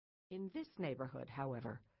In this neighborhood,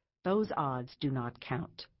 however, those odds do not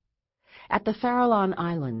count. At the Farallon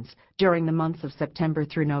Islands, during the months of September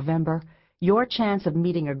through November, your chance of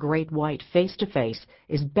meeting a great white face-to-face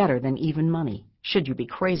is better than even money, should you be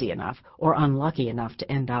crazy enough or unlucky enough to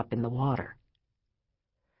end up in the water.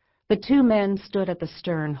 The two men stood at the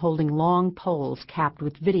stern holding long poles capped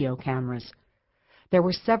with video cameras. There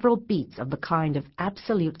were several beats of the kind of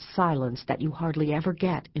absolute silence that you hardly ever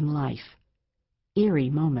get in life. Eerie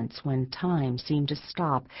moments when time seemed to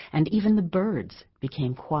stop and even the birds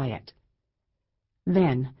became quiet.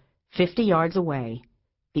 Then, 50 yards away,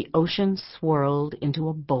 the ocean swirled into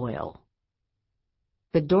a boil.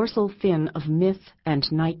 The dorsal fin of myth and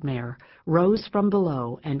nightmare rose from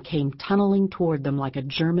below and came tunneling toward them like a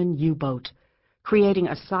German U-boat, creating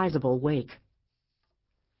a sizable wake.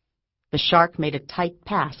 The shark made a tight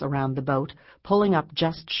pass around the boat, pulling up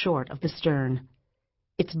just short of the stern.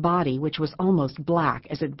 Its body, which was almost black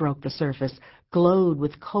as it broke the surface, glowed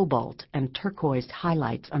with cobalt and turquoise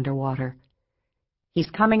highlights underwater.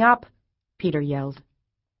 "He's coming up," Peter yelled.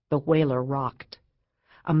 The whaler rocked.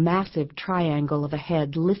 A massive triangle of a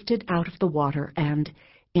head lifted out of the water and,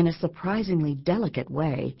 in a surprisingly delicate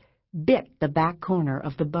way, bit the back corner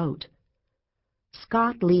of the boat.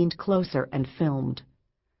 Scott leaned closer and filmed.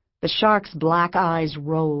 The shark's black eyes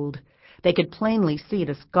rolled. They could plainly see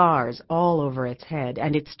the scars all over its head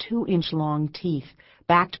and its 2-inch-long teeth,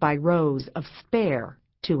 backed by rows of spare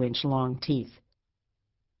 2-inch-long teeth.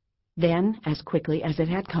 Then, as quickly as it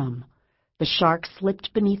had come, the shark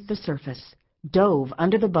slipped beneath the surface, dove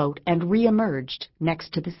under the boat, and re-emerged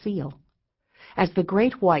next to the seal. As the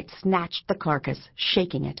great white snatched the carcass,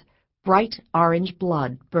 shaking it, bright orange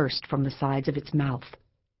blood burst from the sides of its mouth.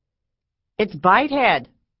 "It's Bitehead,"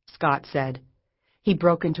 Scott said. He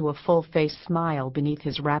broke into a full-face smile beneath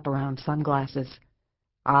his wraparound sunglasses.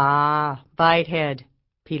 "Ah, Bitehead,"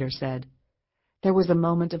 Peter said. There was a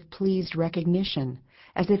moment of pleased recognition,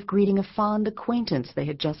 as if greeting a fond acquaintance they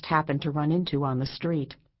had just happened to run into on the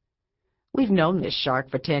street. "We've known this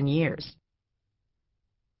shark for 10 years.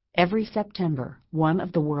 Every September, one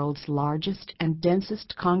of the world's largest and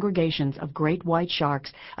densest congregations of great white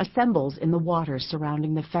sharks assembles in the waters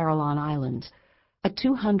surrounding the Farallon Islands, a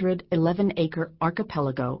 211-acre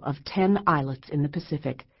archipelago of 10 islets in the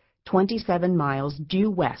Pacific, 27 miles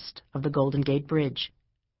due west of the Golden Gate Bridge.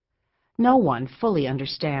 No one fully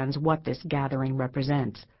understands what this gathering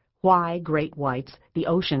represents, why great whites, the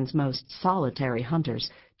ocean's most solitary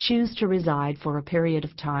hunters, choose to reside for a period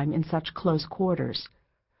of time in such close quarters.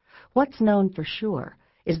 What's known for sure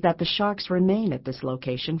is that the sharks remain at this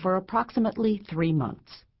location for approximately 3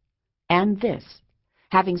 months. And this,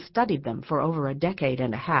 having studied them for over a decade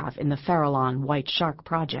and a half in the Farallon White Shark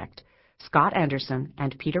Project, Scott Anderson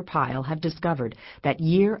and Peter Pyle have discovered that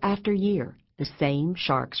year after year the same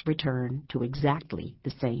sharks return to exactly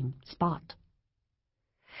the same spot.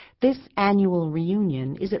 This annual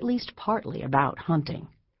reunion is at least partly about hunting.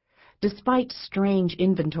 Despite strange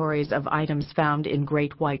inventories of items found in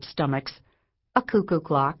great white stomachs, a cuckoo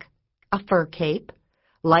clock, a fur cape,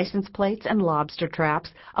 license plates and lobster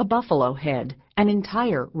traps, a buffalo head, an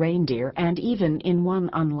entire reindeer, and even, in one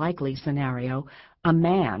unlikely scenario, a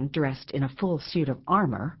man dressed in a full suit of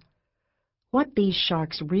armor, what these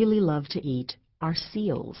sharks really love to eat are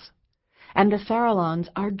seals. And the Farallons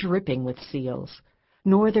are dripping with seals.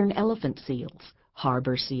 Northern elephant seals,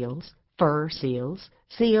 harbor seals, fur seals,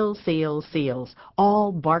 seals,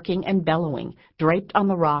 all barking and bellowing, draped on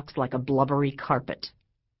the rocks like a blubbery carpet.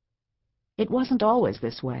 It wasn't always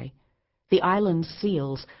this way. The island's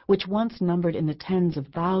seals, which once numbered in the tens of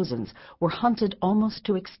thousands, were hunted almost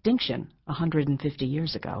to extinction 150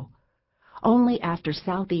 years ago. Only after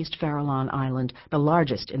Southeast Farallon Island, the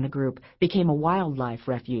largest in the group, became a wildlife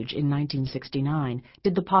refuge in 1969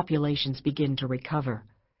 did the populations begin to recover.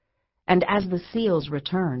 And as the seals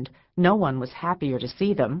returned, no one was happier to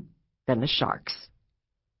see them than the sharks.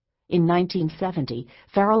 In 1970,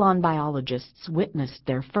 Farallon biologists witnessed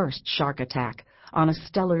their first shark attack on a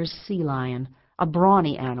Steller's sea lion, a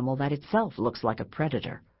brawny animal that itself looks like a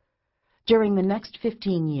predator. During the next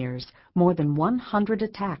 15 years, more than 100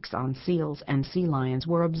 attacks on seals and sea lions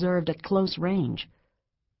were observed at close range.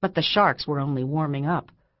 But the sharks were only warming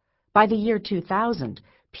up. By the year 2000,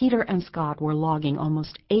 Peter and Scott were logging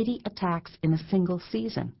almost 80 attacks in a single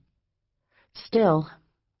season. Still,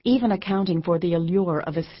 even accounting for the allure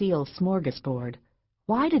of a seal smorgasbord,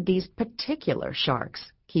 why did these particular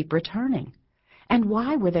sharks keep returning? And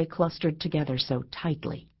why were they clustered together so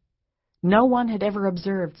tightly? No one had ever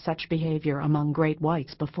observed such behavior among great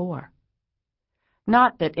whites before.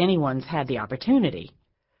 Not that anyone's had the opportunity.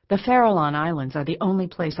 The Farallon Islands are the only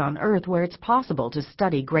place on Earth where it's possible to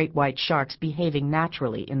study great white sharks behaving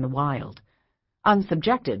naturally in the wild.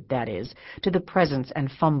 Unsubjected, that is, to the presence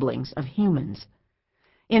and fumblings of humans.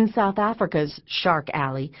 In South Africa's Shark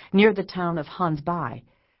Alley, near the town of Hansbaai,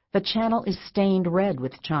 the channel is stained red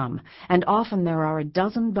with chum, and often there are a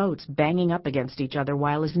dozen boats banging up against each other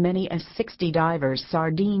while as many as 60 divers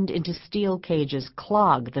sardined into steel cages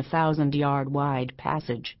clog the 1,000-yard-wide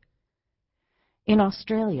passage. In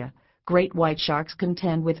Australia, great white sharks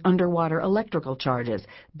contend with underwater electrical charges,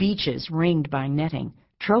 beaches ringed by netting,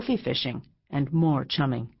 trophy fishing, and more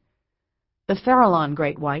chumming. The Farallon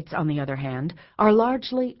great whites, on the other hand, are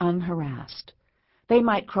largely unharassed. They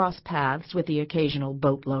might cross paths with the occasional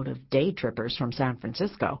boatload of day trippers from San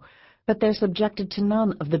Francisco, but they're subjected to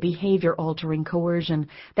none of the behavior-altering coercion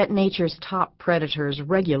that nature's top predators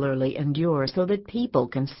regularly endure so that people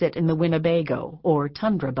can sit in the Winnebago or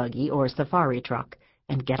tundra buggy or safari truck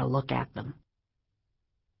and get a look at them.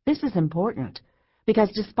 This is important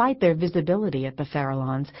because despite their visibility at the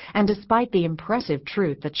Farallons, and despite the impressive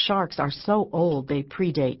truth that sharks are so old they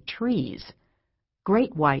predate trees,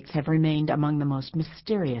 great whites have remained among the most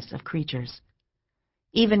mysterious of creatures.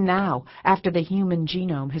 Even now, after the human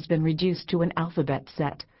genome has been reduced to an alphabet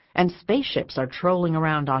set, and spaceships are trolling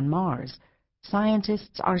around on Mars,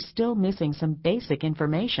 scientists are still missing some basic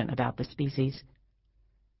information about the species.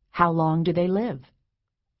 How long do they live?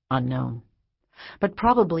 Unknown. But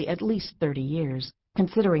probably at least 30 years,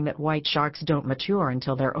 considering that white sharks don't mature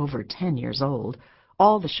until they're over 10 years old.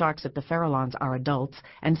 All the sharks at the Farallons are adults,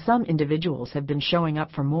 and some individuals have been showing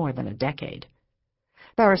up for more than a decade.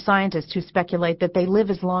 There are scientists who speculate that they live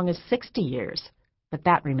as long as 60 years, but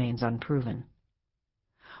that remains unproven.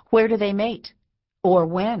 Where do they mate? Or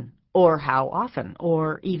when? Or how often?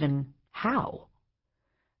 Or even how?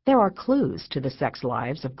 There are clues to the sex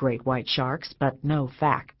lives of great white sharks, but no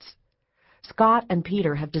facts. Scott and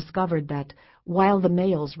Peter have discovered that, while the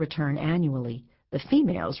males return annually, the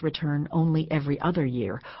females return only every other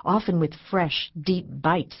year, often with fresh, deep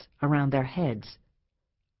bites around their heads.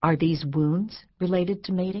 Are these wounds related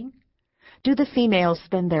to mating? Do the females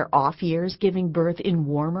spend their off years giving birth in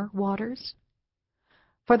warmer waters?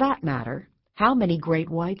 For that matter, how many great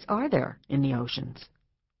whites are there in the oceans?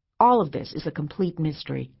 All of this is a complete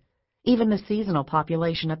mystery. Even the seasonal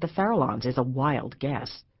population at the Farallons is a wild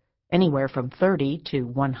guess, anywhere from 30 to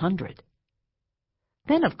 100.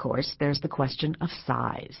 Then, of course, there's the question of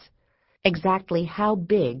size. Exactly how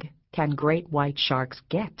big can great white sharks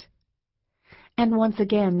get? And once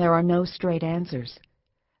again, there are no straight answers.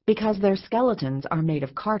 Because their skeletons are made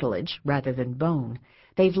of cartilage rather than bone,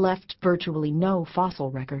 they've left virtually no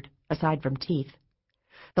fossil record, aside from teeth.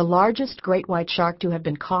 The largest great white shark to have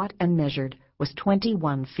been caught and measured was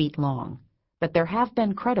 21 feet long, but there have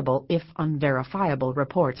been credible, if unverifiable,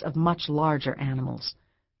 reports of much larger animals.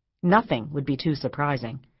 Nothing would be too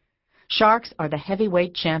surprising. Sharks are the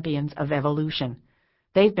heavyweight champions of evolution.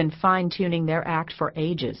 They've been fine-tuning their act for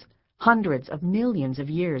ages, hundreds of millions of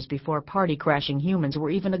years before party-crashing humans were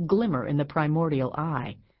even a glimmer in the primordial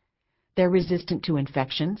eye. They're resistant to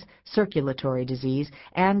infections, circulatory disease,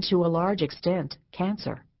 and, to a large extent,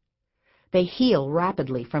 cancer. They heal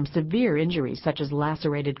rapidly from severe injuries such as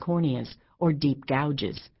lacerated corneas or deep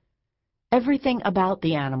gouges. Everything about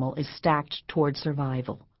the animal is stacked toward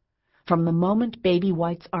survival. From the moment baby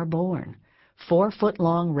whites are born,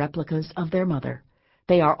 4-foot-long replicas of their mother,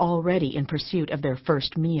 they are already in pursuit of their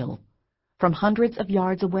first meal. From hundreds of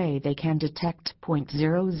yards away, they can detect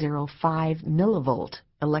 0.005 millivolt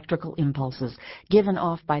electrical impulses given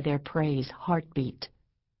off by their prey's heartbeat.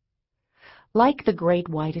 Like the great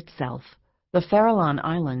white itself, the Farallon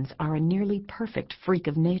Islands are a nearly perfect freak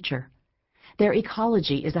of nature. Their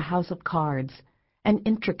ecology is a house of cards, an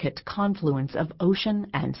intricate confluence of ocean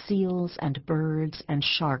and seals and birds and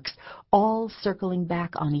sharks, all circling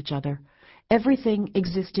back on each other, everything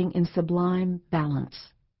existing in sublime balance.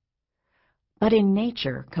 But in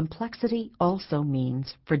nature, complexity also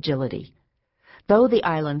means fragility. Though the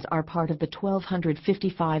islands are part of the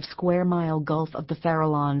 1,255-square-mile Gulf of the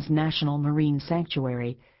Farallons National Marine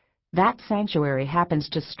Sanctuary, that sanctuary happens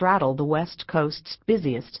to straddle the West Coast's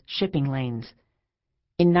busiest shipping lanes.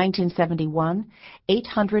 In 1971,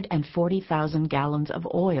 840,000 gallons of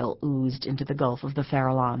oil oozed into the Gulf of the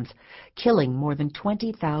Farallons, killing more than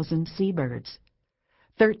 20,000 seabirds.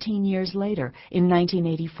 13 years later, in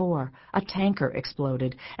 1984, a tanker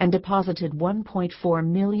exploded and deposited 1.4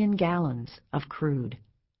 million gallons of crude.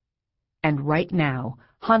 And right now,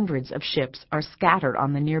 hundreds of ships are scattered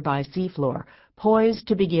on the nearby seafloor, poised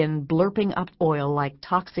to begin blurping up oil like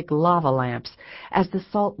toxic lava lamps as the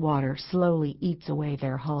salt water slowly eats away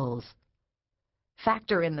their hulls.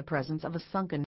 Factor in the presence of a sunken